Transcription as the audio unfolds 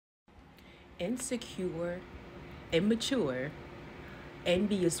Insecure, immature,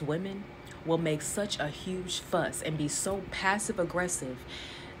 envious women will make such a huge fuss and be so passive aggressive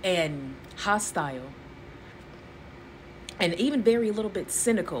and hostile and even very a little bit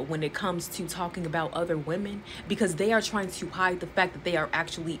cynical when it comes to talking about other women because they are trying to hide the fact that they are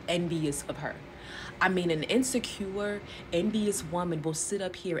actually envious of her. I mean, an insecure, envious woman will sit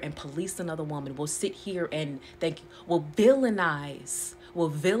up here and police another woman, will sit here and will villainize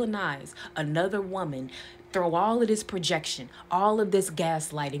another woman, throw all of this projection, all of this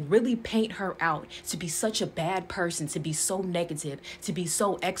gaslighting, really paint her out to be such a bad person, to be so negative, to be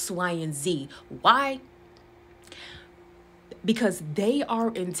so X, Y, and Z. Why? Because they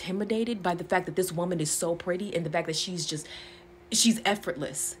are intimidated by the fact that this woman is so pretty and the fact that she's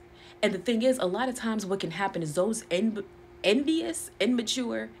effortless. And the thing is, a lot of times what can happen is those envious,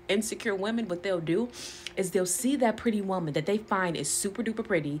 immature, insecure women, what they'll do is they'll see that pretty woman that they find is super duper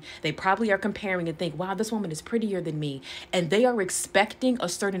pretty. They probably are comparing and think, wow, this woman is prettier than me. And they are expecting a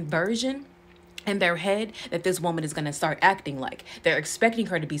certain version in their head that this woman is going to start acting like. They're expecting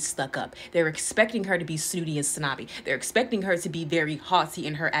her to be stuck up. They're expecting her to be snooty and snobby. They're expecting her to be very haughty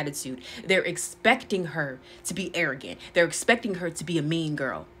in her attitude. They're expecting her to be arrogant. They're expecting her to be a mean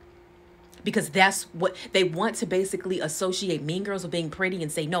girl. Because that's what they want, to basically associate mean girls with being pretty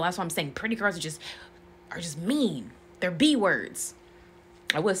and say, no, that's what I'm saying. Pretty girls are just mean. They're B words.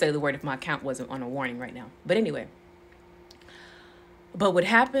 I would say the word if my account wasn't on a warning right now. But anyway. But what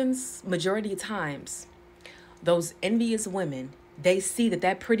happens majority of times, those envious women, they see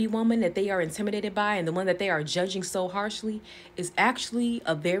that pretty woman that they are intimidated by and the one that they are judging so harshly is actually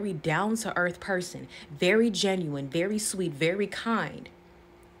a very down-to-earth person, very genuine, very sweet, very kind,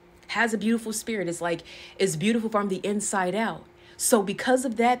 has a beautiful spirit. It's beautiful from the inside out. So because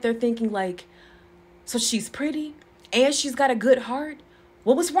of that, they're thinking like, so she's pretty and she's got a good heart.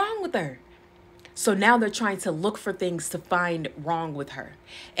 What was wrong with her? So now they're trying to look for things to find wrong with her.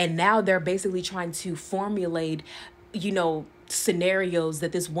 And now they're basically trying to formulate, scenarios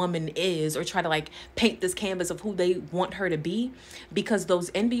that this woman is, or try to paint this canvas of who they want her to be, because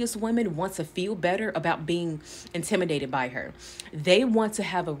those envious women want to feel better about being intimidated by her. They want to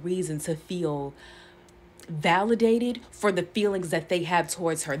have a reason to feel validated for the feelings that they have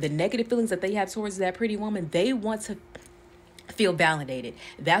towards her, the negative feelings that they have towards that pretty woman. They want to feel validated.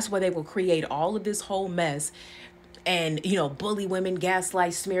 That's why they will create all of this whole mess and, bully women,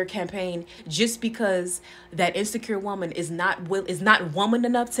 gaslight, smear campaign, just because that insecure woman is not woman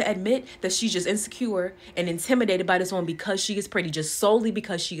enough to admit that she's just insecure and intimidated by this woman because she is pretty, just solely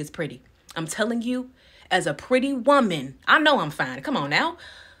because she is pretty. I'm telling you, as a pretty woman, I know I'm fine. Come on now.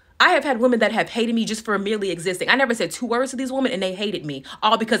 I have had women that have hated me just for merely existing. I never said 2 words to these women and they hated me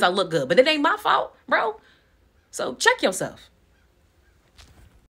all because I look good, but it ain't my fault, bro. So check yourself.